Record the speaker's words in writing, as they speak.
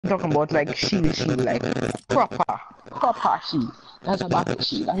talking about like shield, like proper shield. That's a battle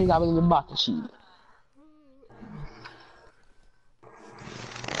shield. That is a little battle shield.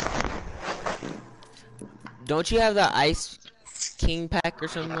 Don't you have the Ice King pack or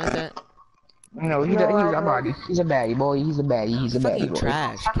something like that? No, he's No, I a don't. body. He's a baddie boy. He's a baddie Fucking boy.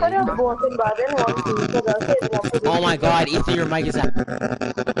 trash, I could kid. have bought it, but I didn't want to because I said I put Oh my it god, Ethan, your mic is out.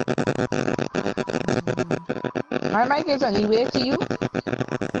 My mic is anywhere to you.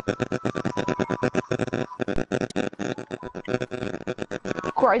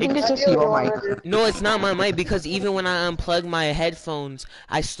 Cool, I think it's That's just the only your one mic. that is. No, it's not my mic because even when I unplug my headphones,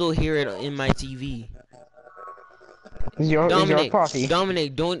 I still hear it in my TV. Is your party?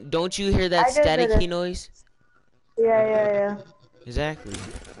 Dominic, don't you hear that I just did staticky it. noise? Yeah. Exactly.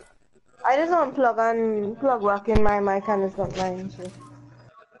 I just unplug and plug back in my mic and it's not mine. So.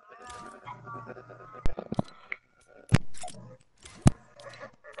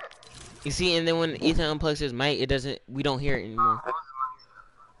 You see, and then when Ethan unplugs his mic, it doesn't. We don't hear it anymore.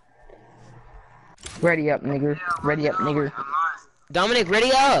 Ready up, nigger. Ready up, nigger. Dominic,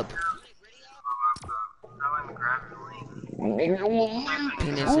 ready up!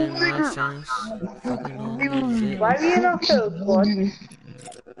 Penis in my face. Fucking don't use it. Why are you in a field spot?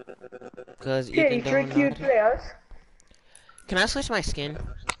 Cause Okay, Ethan you three don't know how cute to. players. Can I switch my skin?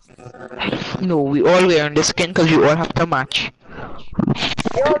 No, we all wear on the skin because we all have to match.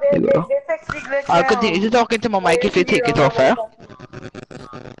 Yo, they Yeah. fixed the glitch I'll where continue talking to my mic if you take it off, eh?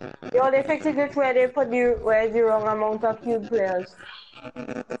 Yo, they fixed the glitch where they put you where the wrong amount of cute players.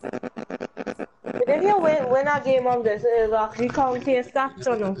 But if you win a game of this, it'll actually count your stats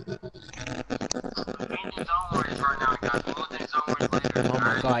or no? Oh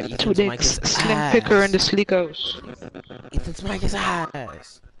my god, Two Ethan's mic dicks, is slim picker and the ass. sleek house. Ethan's mic is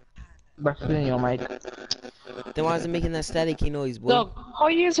ass. Back in your mic. Then why is it making that staticky noise, boy? Dog, how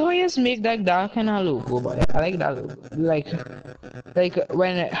you make that dark kind of logo, boy? I like that logo. Like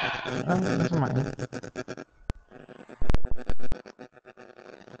when it, never mind.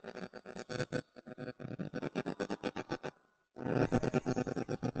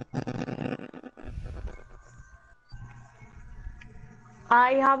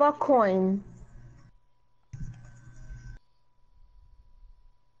 I have a coin.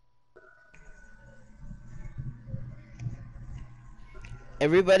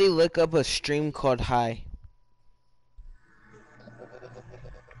 Everybody look up a stream called High.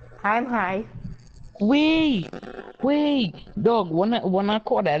 I'm high. Wait, dog. When I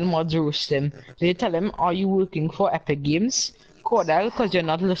Cordell mods roast him, they tell him, "Are you working for Epic Games, Cordell? Because you're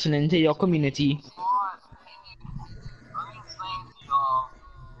not listening to your community."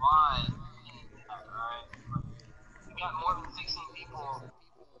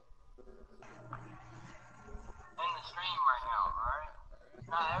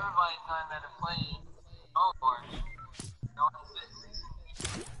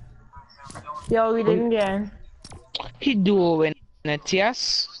 Yo, we didn't get. He doing it,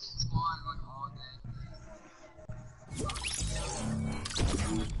 yes.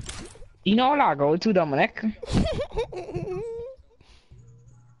 You know what I go to, Dominic?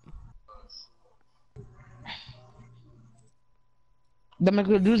 Dominic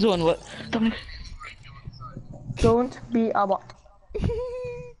will do zone what? Dominic. Don't be a bot.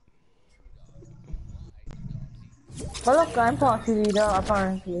 Well, look, I'm party leader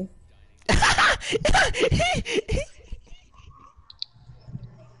apparently.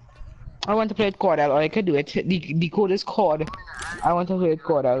 I want to play it Cordell, or I could do it. The code is Cord. I want to play it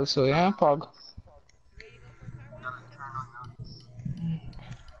Cordell, so yeah, Pog.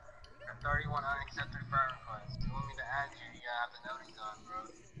 31 unaccepted friend requests. You want me to add you? You gotta have the notice on, bro.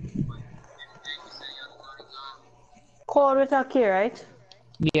 But didn't you say you have the notice on? Call with a K, right?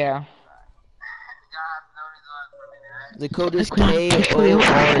 Yeah. The code is KORD.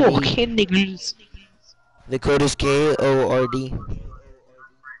 The code is KORD.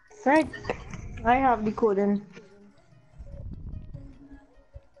 Right. I have the code in.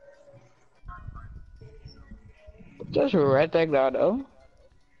 Just right like that, though.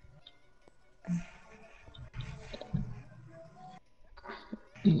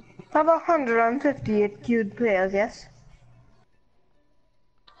 I have 158 queued players, yes?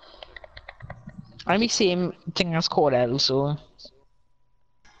 I'm the same thing as Cordell, so.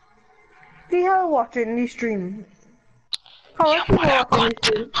 The hell watching the stream? How much people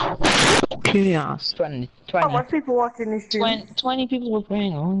watching the stream? Curious. 20. How much people watching the stream? 20 people were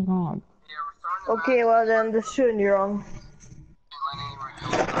playing, oh my god. Okay, well then this shouldn't be wrong.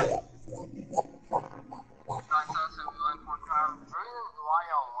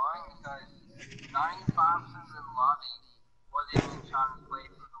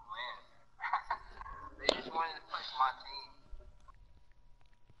 wanted to push my team.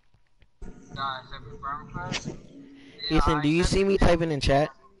 Nah, except for Burn Class. Yeah, Ethan, do you see me typing in chat?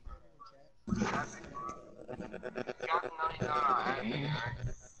 You got the noting done on Epic, right? You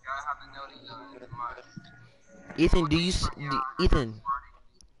gotta have the noting done in the month. Ethan, do you Ethan?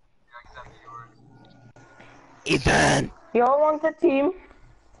 Ethan. Y'all want a team?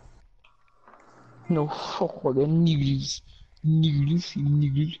 No, fuck all the niggles. Niggles,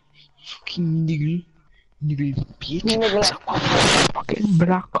 niggle. Fucking niggle. Niggle, bitch. Neglect. Suck my fucking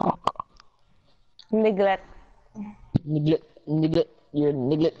black cock. Neglect. Neglect, neglect, you're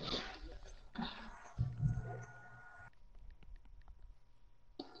neglect.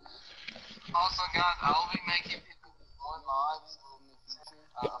 Also, guys, I will be making people more mods in the future.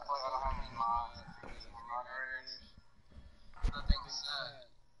 I feel like I don't have any mods. Moderators. That being said,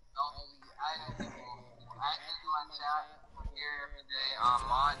 I'll be adding people. Add into my chat from here every day on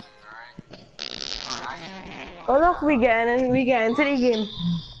mod you, alright? Oh look, we getting into the game.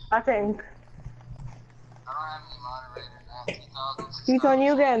 I think. I don't have any moderators. I have 2,000. You told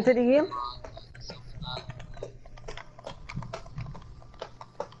you get into the game?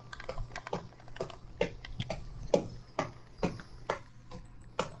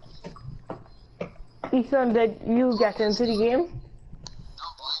 Ethan, did you get into the game?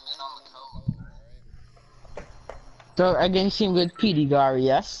 So against him with PD Gary,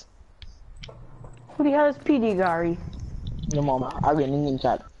 yes? Who the hell is PD Gary? No mama, I'm getting in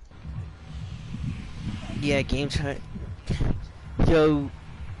chat. Yeah, game chat. Yo,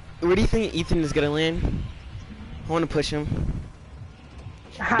 where do you think Ethan is gonna land? I want to push him.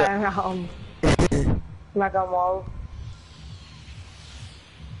 Like a wall.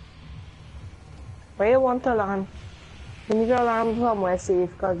 Where you want to land? We need to land somewhere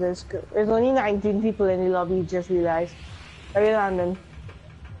safe because there's only 19 people in the lobby, just realized. Where you landing?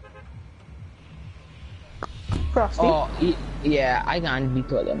 Frosty? Oh, yeah, I can't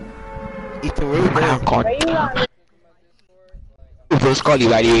beat all them. Ethan, where you going? Where you landing? First call you,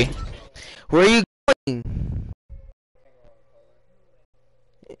 by the way. Where are you going?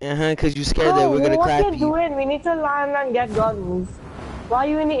 Cause you scared that we're gonna clap What you doing? We need to land and get guns. Why are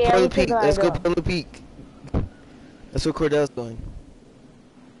you in the air? Polo Peak, let's go Polo Peak. That's where Cordell's going.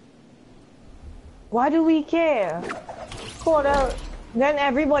 Why do we care? Cordell, then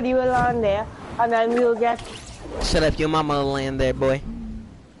everybody will land there, and then we'll get... Shut up, your mama will land there, boy.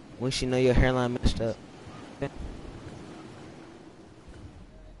 When she know your hairline messed up.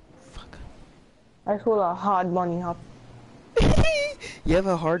 Fuck. I pull a hard bunny up. You have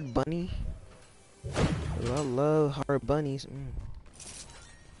a hard bunny? Oh, I love hard bunnies.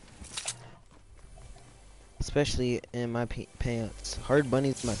 Especially in my pants. Hard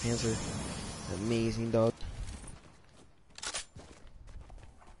bunnies in my pants are amazing, dog.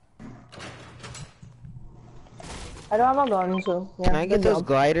 I don't have a gun, so... Yeah, Can I get good those job.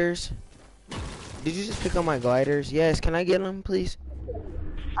 gliders? Did you just pick up my gliders? Yes, can I get them, please?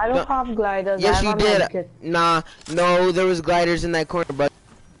 I don't have gliders. Yes, I you have a did. medkit. Nah, no, there was gliders in that corner, but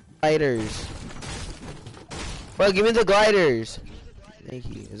gliders. Bro, give me the gliders. Thank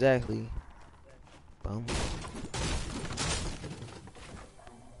you. Exactly. Bum.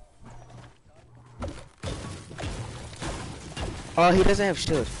 Oh, he doesn't have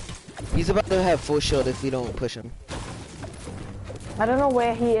shield. He's about to have full shield if we don't push him. I don't know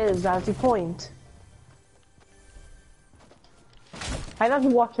where he is. That's the point. I'm not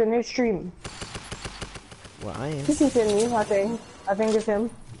watching his stream. Well, I am. This is me, I think. I think it's him.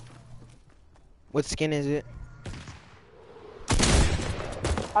 What skin is it?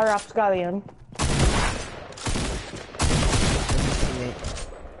 A rapscallion.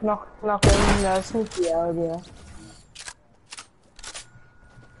 Knock him. No, sneaky idea.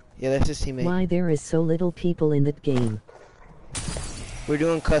 Yeah, that's his teammate. Why there is so little people in that game? We're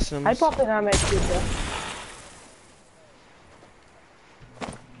doing customs. I popped in on my future.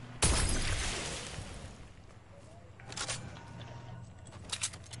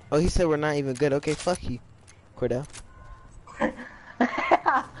 Oh, he said we're not even good. Okay, fuck you, Cordell.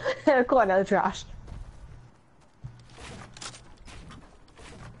 Cornell trash.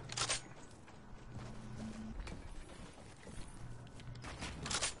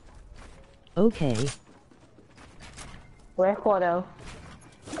 Okay. Where Cornell?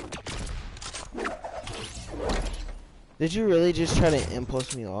 Did you really just try to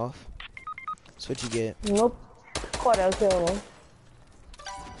impulse me off? That's what you get. Nope. Cornell killing him.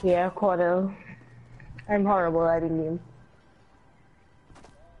 Yeah, Cornell. I'm horrible at the game.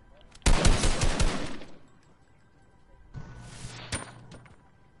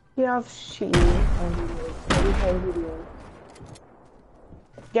 You have shield and video.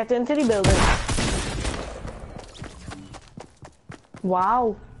 Get into the building.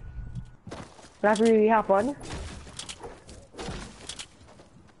 Wow. That really happened?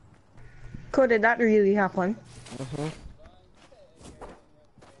 Could did that really happen?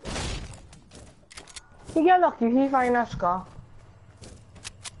 He get lucky, he find a scar.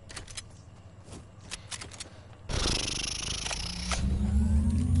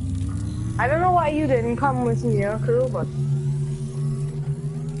 I don't know why you didn't come with me, crew, but...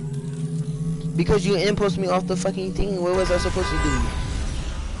 Because you imposed me off the fucking thing. What was I supposed to do?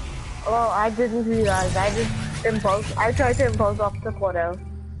 Oh, I didn't realize. I just impulse. I tried to impulse off the Cordell.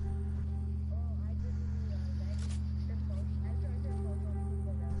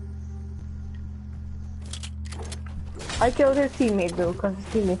 I killed his teammate though, because his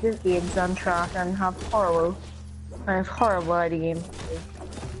teammate is AIDS and trash and have horrible. And it's horrible at the game.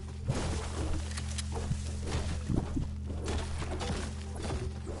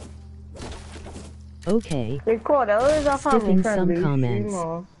 Okay. The Cordell is a family Sticking some friendly comments.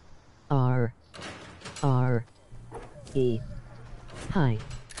 streamer. E. Hi.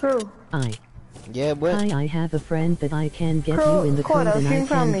 True. Yeah, what? Hi, I have a friend that I can get Cool, you in the cool, code I'll and I stream can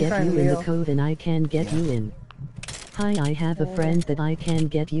family get you friendly, in the yo. code and I can get you in. Hi, I have a friend that I can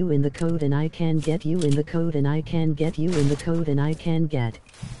get you in the code and I can get you in the code and I can get you in the code and I can get.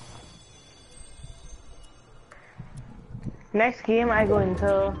 Next game I go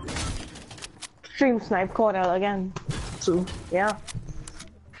into stream snipe Cordell again. So yeah.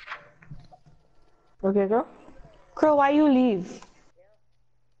 Okay, girl. Crow, why you leave?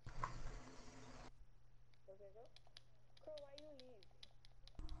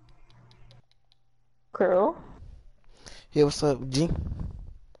 Crow? Yeah, what's up, G?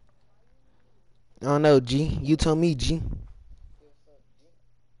 I don't know, G. You tell me, G.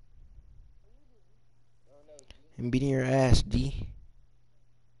 I'm beating your ass, G.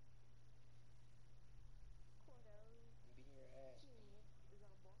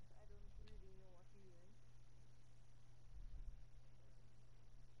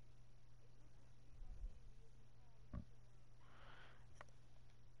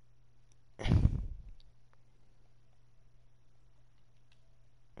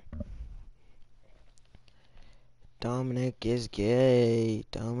 Dominic is gay.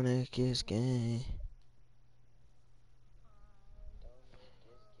 Dominic is gay.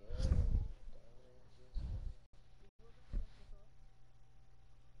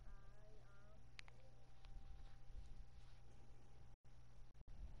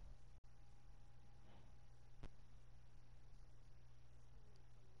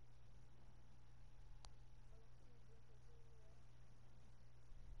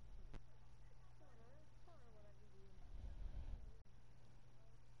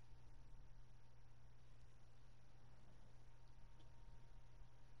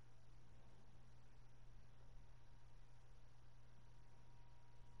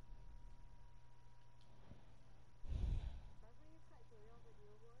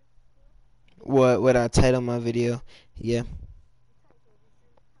 What I title my video? Yeah.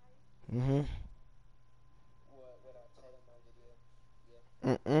 Mm-hmm.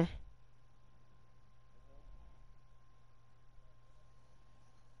 Mm-mm.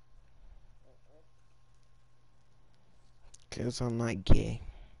 Cause I'm not gay.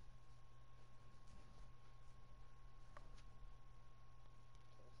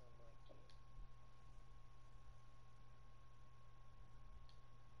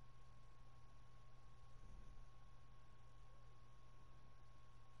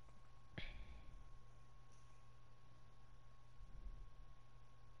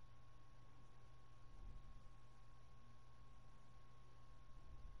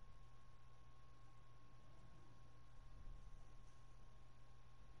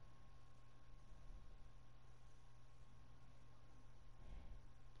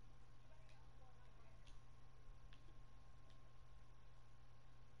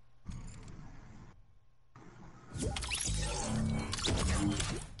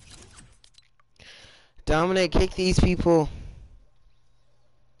 Dominic, kick these people.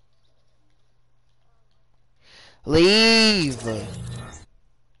 Leave.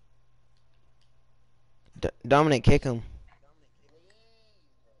 Dominic, kick him.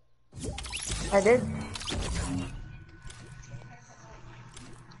 I did.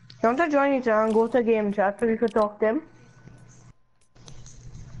 You want to join each other and go to game chat so we could talk to him?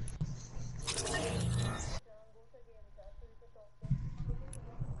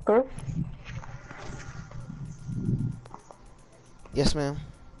 Good. Yes, ma'am.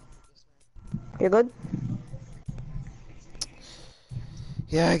 You good?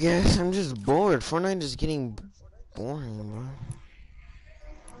 Yeah, I guess. I'm just bored. Fortnite is getting boring, bro.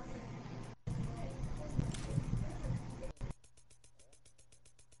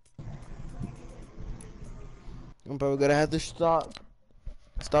 I'm probably gonna have to stop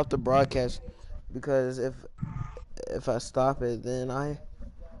the broadcast because if I stop it, then I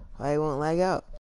won't lag out.